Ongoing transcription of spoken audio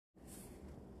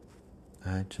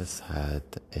I just had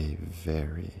a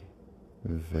very,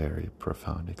 very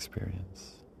profound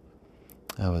experience.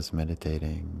 I was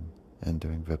meditating and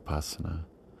doing Vipassana,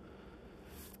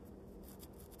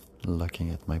 looking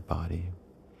at my body.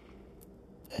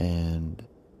 And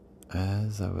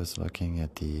as I was looking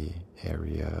at the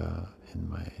area in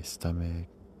my stomach,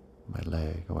 my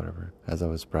leg, or whatever, as I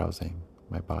was browsing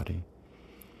my body,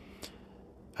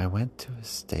 I went to a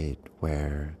state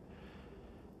where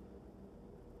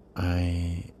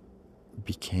I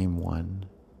became one,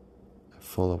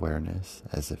 full awareness,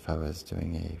 as if I was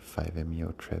doing a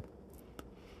 5-MeO trip.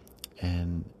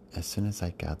 And as soon as I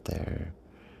got there,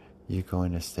 you go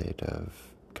in a state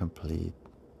of complete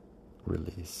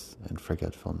release and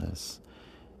forgetfulness.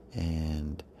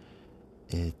 And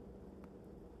it,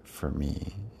 for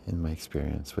me, in my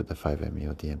experience with the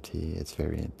 5-MeO DMT, it's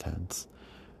very intense,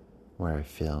 where I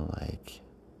feel like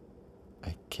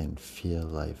I can feel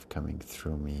life coming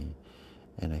through me,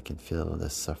 and I can feel the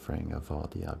suffering of all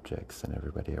the objects and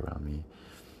everybody around me,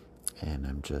 and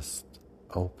I'm just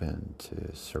open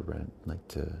to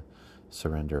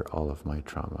surrender all of my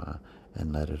trauma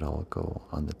and let it all go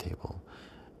on the table.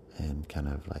 And kind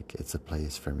of like it's a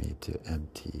place for me to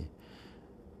empty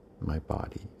my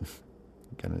body.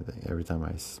 Kind of thing. Every time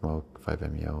I smoke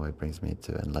 5-MeO, it brings me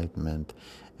to enlightenment,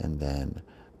 and then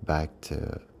back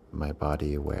to my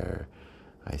body where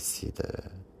I see the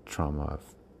trauma of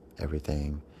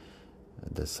everything,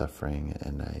 the suffering,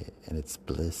 and it's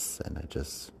bliss, and I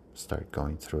just start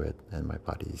going through it, and my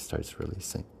body starts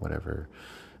releasing whatever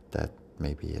that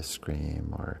may be, a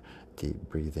scream or deep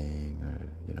breathing,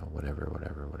 or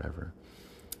whatever.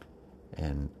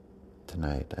 And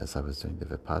tonight, as I was doing the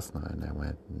Vipassana and I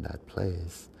went in that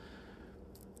place,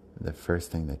 the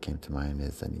first thing that came to mind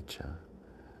is anicca.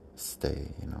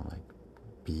 Stay,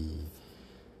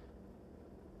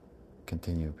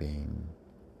 continue being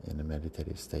in a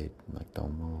meditative state, like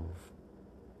don't move,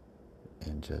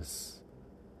 and just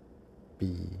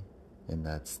be in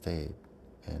that state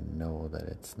and know that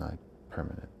it's not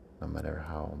permanent, no matter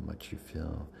how much you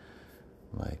feel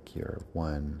like you're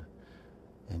one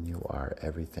and you are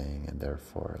everything, and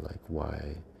therefore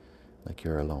why, like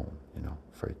you're alone,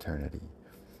 for eternity.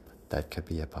 That could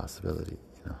be a possibility,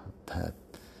 that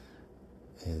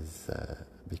is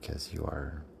because you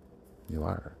are,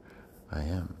 I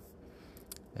am.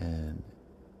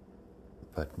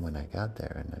 But when I got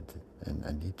there, and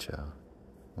anicca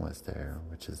was there,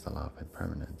 which is the law of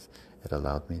impermanence, it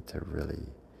allowed me to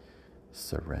really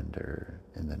surrender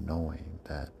in the knowing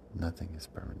that nothing is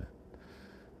permanent.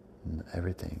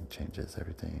 Everything changes,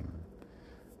 everything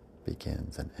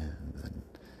begins and ends,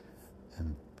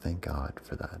 and thank God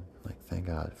for that. Thank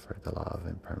God for the law of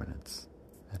impermanence.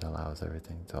 It allows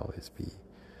everything to always be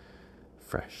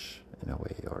fresh in a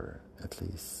way, or at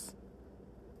least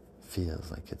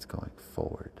feels like it's going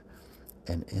forward.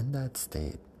 And in that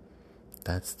state,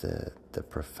 that's the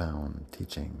profound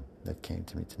teaching that came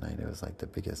to me tonight. It was like the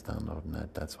biggest download, and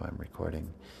that's why I'm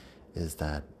recording, is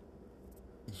that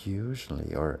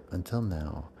usually, or until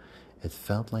now, it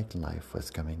felt like life was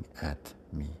coming at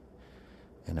me,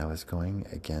 and I was going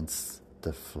against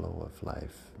the flow of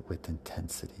life with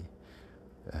intensity.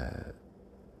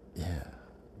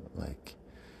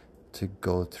 To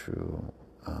go through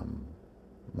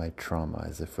my trauma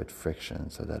as if with friction,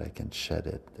 so that I can shed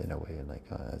it in a way,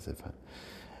 as if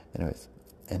anyways.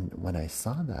 And when I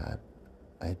saw that,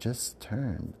 I just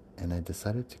turned and I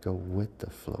decided to go with the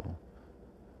flow,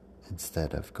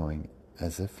 instead of going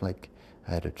as if I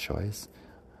had a choice.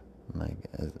 I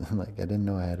didn't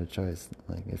know I had a choice.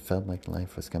 It felt like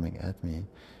life was coming at me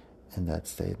in that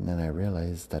state, and then I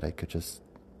realized that I could just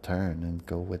turn and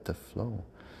go with the flow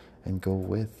and go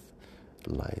with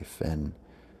life, and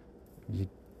you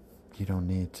don't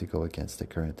need to go against the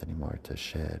current anymore to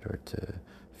shed or to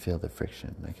feel the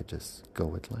friction. I could just go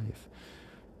with life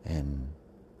and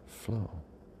flow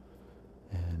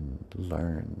and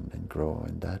learn and grow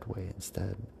in that way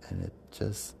instead. And it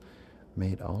just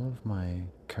made all of my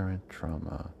current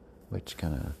trauma, which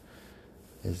kind of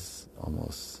is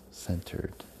almost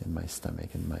centered in my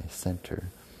stomach, in my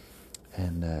center,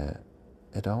 and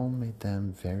it all made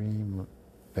them very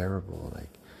bearable.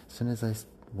 As soon as I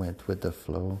went with the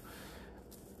flow,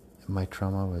 my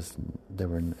trauma was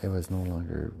it was no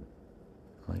longer,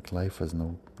 life was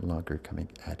no longer coming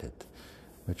at it,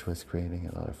 which was creating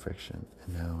a lot of friction.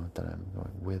 And now that I'm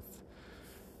going with,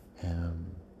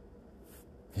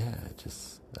 it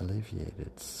just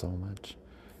alleviated so much,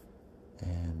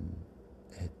 and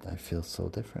I feel so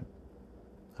different.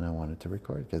 And I wanted to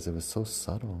record because it was so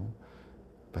subtle,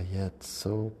 but yet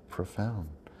so profound.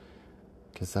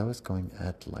 Because I was going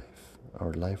at life.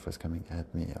 or life was coming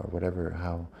at me, or whatever,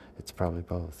 how it's probably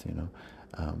both, you know.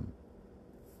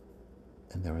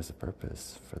 And there was a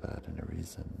purpose for that and a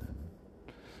reason,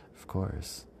 and of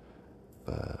course,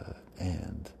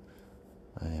 and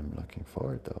I am looking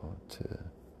forward though to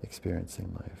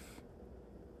experiencing life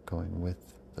going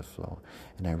with the flow.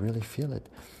 And I really feel it.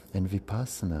 And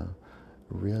Vipassana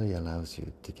really allows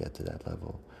you to get to that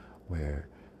level where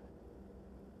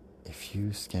if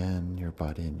you scan your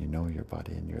body and you know your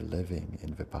body and you're living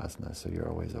in Vipassana, so you're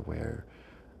always aware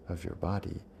of your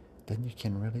body, then you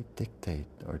can really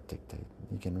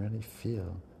you can really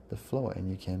feel the flow, and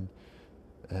you can,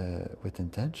 with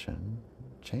intention,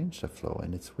 change the flow.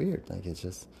 And it's weird, like it's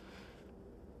just,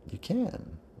 you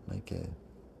can, like,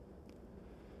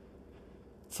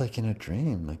 it's like in a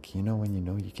dream, like, you know, when you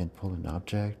know you can pull an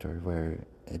object, or where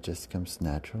it just comes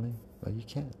naturally. Well, you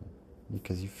can,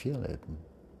 because you feel it.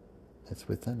 It's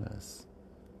within us.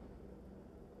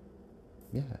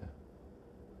 Yeah.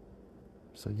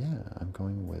 So yeah, I'm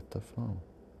going with the flow.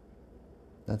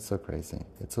 That's so crazy.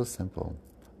 It's so simple,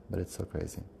 but it's so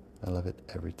crazy. I love it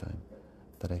every time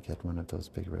that I get one of those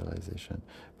big realization.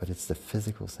 But it's the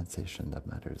physical sensation that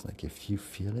matters. Like if you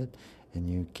feel it and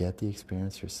you get the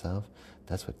experience yourself,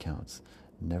 that's what counts.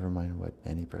 Never mind what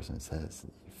any person says.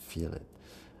 You feel it.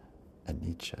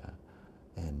 Anicca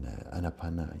and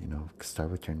Anapana, you know,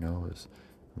 start with your nose.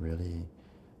 Really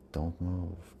don't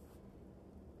move.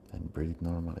 And breathe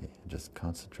normally. Just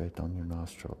concentrate on your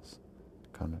nostrils.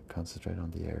 Concentrate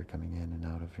on the air coming in and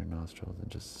out of your nostrils, and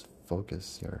just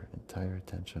focus your entire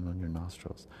attention on your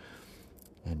nostrils,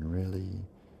 and really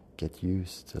get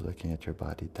used to looking at your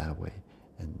body that way.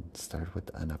 And start with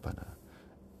Anapana.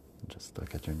 Just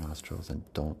look at your nostrils and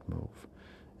don't move.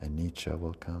 Anicca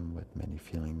will come with many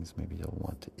feelings. Maybe you'll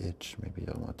want to itch, maybe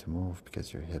you'll want to move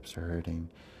because your hips are hurting.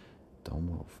 Don't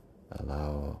move.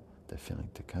 Allow the feeling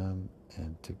to come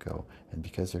and to go. And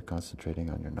because you're concentrating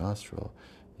on your nostril,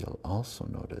 you'll also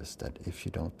notice that if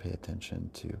you don't pay attention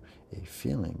to a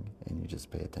feeling and you just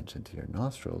pay attention to your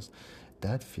nostrils,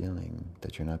 that feeling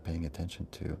that you're not paying attention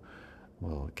to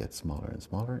will get smaller and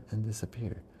smaller and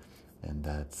disappear. And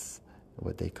that's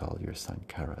what they call your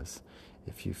sankharas.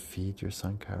 If you feed your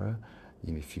sankhara,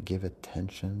 if you give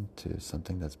attention to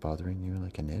something that's bothering you,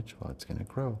 like an itch, well, it's going to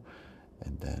grow,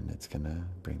 and then it's going to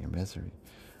bring you misery.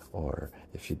 Or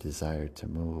if you desire to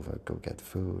move or go get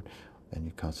food, and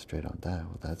you concentrate on that,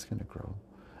 well, that's going to grow.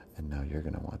 And now you're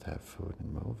going to want to have food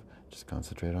and move. Just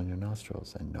concentrate on your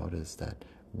nostrils and notice that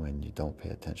when you don't pay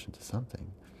attention to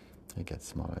something, it gets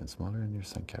smaller and smaller and your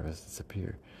sankharas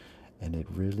disappear. And it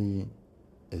really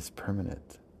is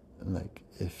permanent. Like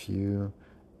if you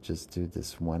just do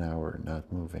this 1 hour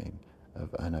not moving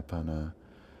of Anapana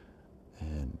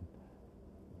and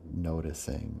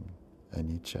noticing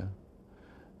Anicca,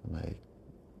 like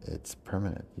it's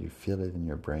permanent. You feel it in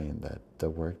your brain that the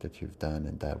work that you've done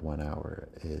in that 1 hour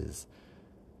is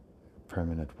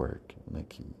permanent work.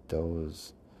 Like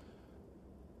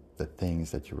the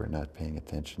things that you were not paying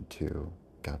attention to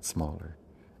got smaller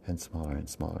and smaller and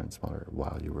smaller and smaller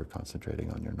while you were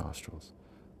concentrating on your nostrils.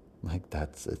 Like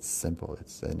it's simple,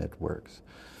 and it works.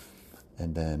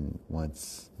 And then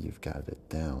once you've got it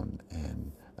down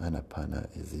and Anapana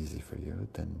is easy for you,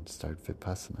 then start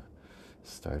Vipassana.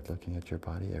 Start looking at your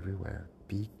body everywhere.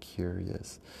 Be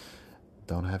curious.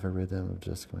 Don't have a rhythm of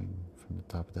just going from the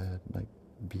top of the head. Like,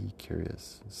 be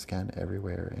curious. Scan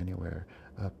everywhere, anywhere,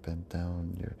 up and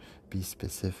down. Be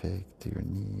specific to your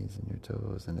knees and your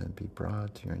toes, and then be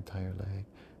broad to your entire leg.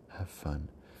 Have fun.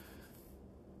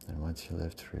 And once you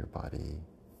live through your body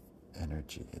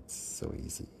energy, it's so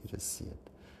easy. You just see it.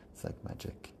 It's like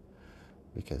magic,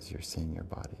 because you're seeing your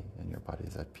body, and your body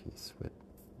is at peace with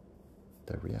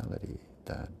the reality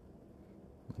that,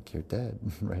 like, you're dead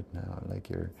right now. Like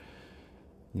you're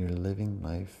living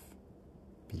life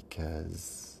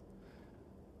because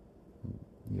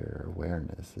your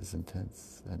awareness is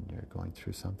intense and you're going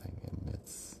through something,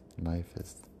 and life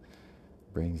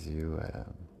brings you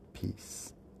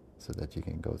peace so that you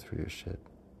can go through your shit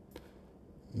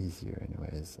easier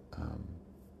anyways.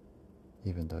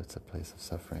 Even though it's a place of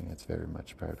suffering, it's very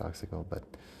much paradoxical, but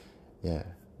yeah,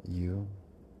 you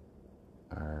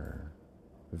are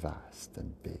vast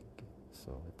and big,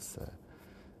 so it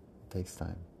takes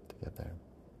time to get there.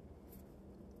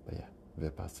 But yeah,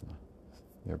 Vipassana,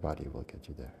 your body will get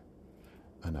you there.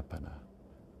 Anapana,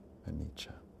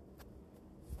 Anicca.